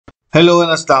Hello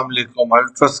and Assalamu alaikum.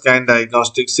 Ultrascan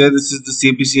Diagnostics here. This is the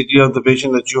CBCT of the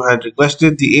patient that you had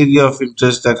requested. The area of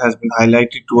interest that has been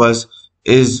highlighted to us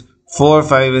is 4,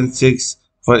 5, and 6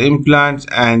 for implants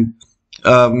and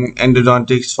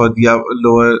endodontics for the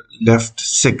lower left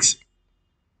 6.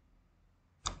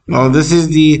 Now this is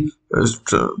the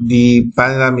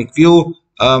panoramic view.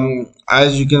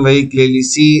 As you can very clearly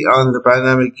see on the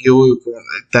panoramic view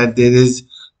that there is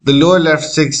the lower left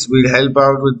 6 will help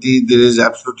out with there is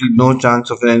absolutely no chance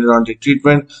of an endodontic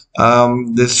treatment.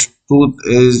 This tooth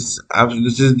is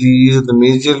these are the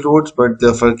mesial roots, but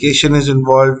the furcation is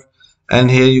involved, and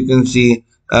here you can see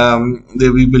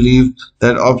that we believe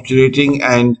that obturating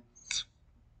and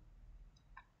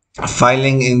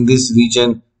filing in this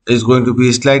region is going to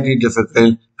be slightly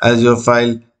difficult, as your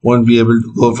file won't be able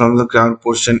to go from the crown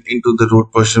portion into the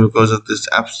root portion because of this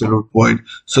absolute void.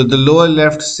 So the lower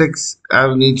left 6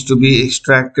 needs to be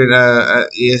extracted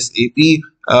ASAP.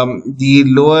 The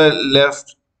lower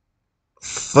left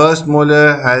first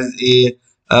molar has a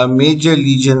major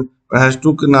lesion, has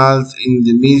two canals in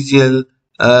the mesial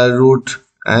root,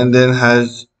 and then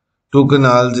has two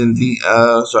canals in the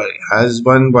has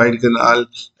one wide canal.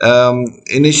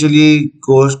 Initially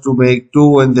goes to make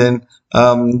two and then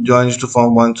joins to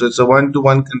form one. So it's a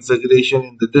 1-to-1 configuration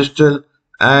in the distal,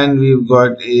 and we've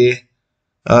got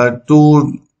a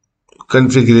 2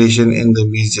 configuration in the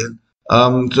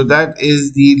mesial. So that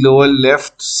is the lower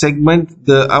left segment.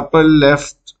 The upper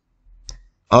left,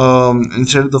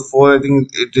 instead of the 4, I think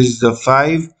it is the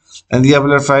 5, and the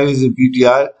upper 5 is a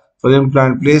BDR. For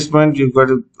implant placement, you've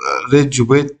got a ridge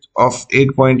width of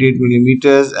 8.8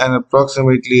 millimeters and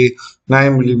approximately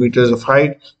 9 millimeters of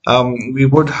height. We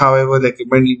would, however,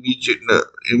 recommend immediate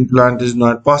implant is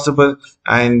not possible,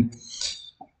 and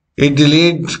a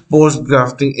delayed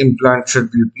post-grafting implant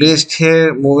should be placed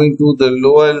here. Moving to the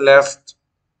lower left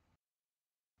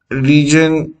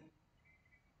region,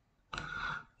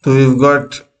 so we've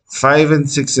got 5 and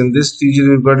 6 in this region.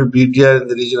 We've got a BDR in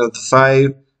the region of the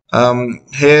 5.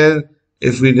 Here,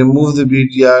 if we remove the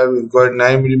BDR, we've got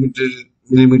 9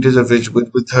 millimeters of ridge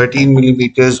width with 13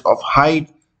 millimeters of height.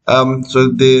 So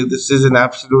this is an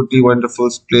absolutely wonderful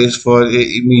place for a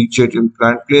immediate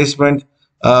implant placement.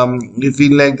 We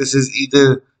feel like this is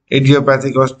either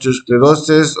idiopathic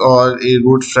osteosclerosis or a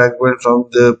root fragment from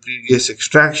the previous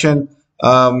extraction.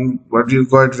 But we've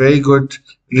got very good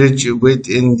ridge width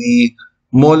in the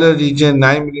molar region,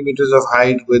 9 millimeters of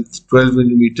height with 12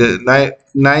 millimeters,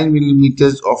 9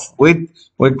 millimeters of width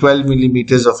with 12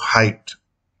 millimeters of height.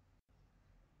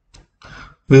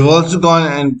 We've also gone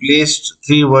and placed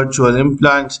 3 virtual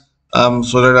implants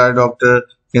so that our doctor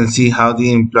can see how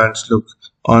the implants look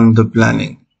on the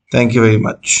planning. Thank you very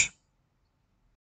much.